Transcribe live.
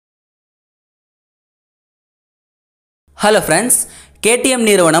Hello friends, KTM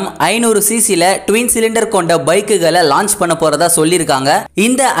நிறுவனம் 500 சிசில twin cylinder கொண்ட பைக்குகளை launch பண்ண போறதா சொல்லிருக்காங்க.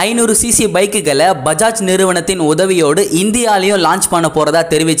 இந்த 500 சிசி பைக்குகளை பஜாஜ் நிறுவனத்தின் உதவியோடு இந்தியாலயும் லான்ச் பண்ண போறதா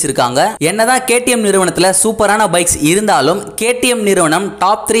தெரிவிச்சிருக்காங்க. என்னதான் KTM நிறுவனத்துல சூப்பரான பைக்ஸ் இருந்தாலும் KTM நிறுவனம்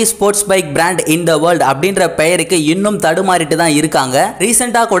top 3 sports bike brand in the world அப்படின்ற பெயருக்கு இன்னும் தடுமாறிட்டு தான் இருக்காங்க.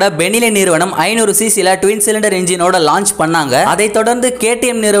 ரீசெண்டா கூட பெனிலே நிறுவனம் 500 சிசில ட்வின் சிலிண்டர் என்ஜினோட லான்ச் பண்ணாங்க. அதை தொடர்ந்து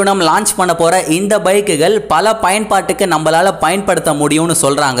KTM நிறுவனம் லான்ச் பண்ண போற இந்த பைக்குகள் பல பயன்பாட்டுக்கு நம்மளால பயன்படுத்த முடியும்னு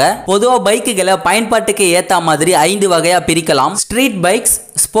சொல்றாங்க. பொதுவா பைக்குகளை பயன்பாட்டுக்கு ஏத்த மாதிரி 5 வகையா பிரிக்கலாம். Street bikes,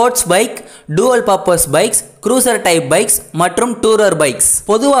 sports bike, dual purpose bikes, cruiser type bikes மற்றும் டூரர் பைக்ஸ்.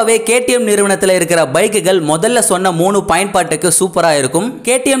 பொதுவாகவே KTM நிறுவனத்தில் இருக்கிற பைக்குகள் முதல்ல சொன்ன 3 பயன்பாட்டுக்கு சூப்பரா இருக்கும்.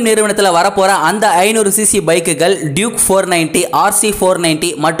 KTM நிறுவனத்தில் வரப்போற அந்த 500 சிசி பைக்குகள் டியூக் 490, RC 490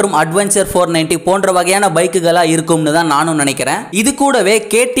 மற்றும் அட்வென்ச்சர் 490 போன்ற வகையான பைக்குகளா இருக்கும்னு தான் நானும் நினைக்கிறேன். இது கூடவே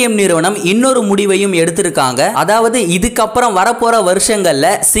KTM நிறுவனம் இன்னொரு முடிவையும் எடுத்திருக்காங்க. அதாவது இதுக்கப்புறம் வரப்போற வருஷங்கள்ல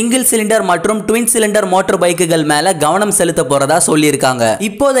சிங்கிள் சிலிண்டர் மற்றும் ட்வின் சிலிண்டர் மோட்டார் பைக்குகள் மேல கவனம் செலுத்த போறதா சொல்லியிருக்காங்க.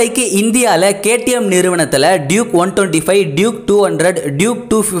 இப்போதைக்கு இந்தியால KTM நிறுவனத்துல Duke 125, Duke 200, Duke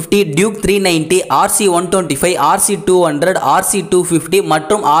 250, Duke 390, RC 125, RC 200, RC 250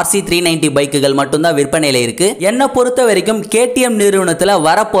 மற்றும் RC 390 பைக்குகள் மட்டும்தான் விற்பனையில இருக்கு. என்ன பொறுத்த வரைக்கும் KTM நிறுவனத்துல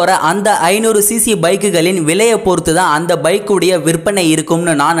வரப்போற அந்த 500 சிசி பைக்குகளின் விலையை பொறுத்து தான் அந்த பைக்குடைய விற்பனை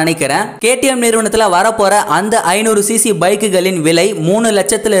இருக்கும்னு நான் நினைக்கிறேன். KTM நிறுவனத்துல வரப்போற அந்த 500 சிசி பைக்குகளின் விலை 3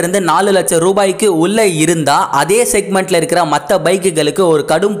 லட்சத்திலிருந்து 4 லட்சம் ரூபாய்க்கு உள்ள இருந்தா அதே செக்மெண்ட்ல இருக்கிற மற்ற பைக்குகளுக்கு ஒரு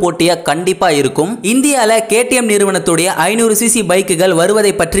கடும் போட்டியா கண்டிப்பா இருக்கும். இந்தியால KTM நிறுவனத்துடைய 500 சிசி பைக்குகள்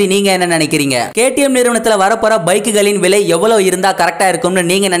வருவதை பற்றி நீங்க என்ன நினைக்கிறீங்க? KTM நிறுவனத்துல வரப்போற பைக்குகளின் விலை எவ்வளவு இருந்தா கரெக்டா இருக்கும்னு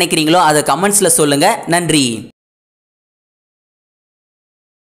நீங்க நினைக்கிறீங்களோ அதை கமெண்ட்ஸ்ல சொல்லுங்க. நன்றி.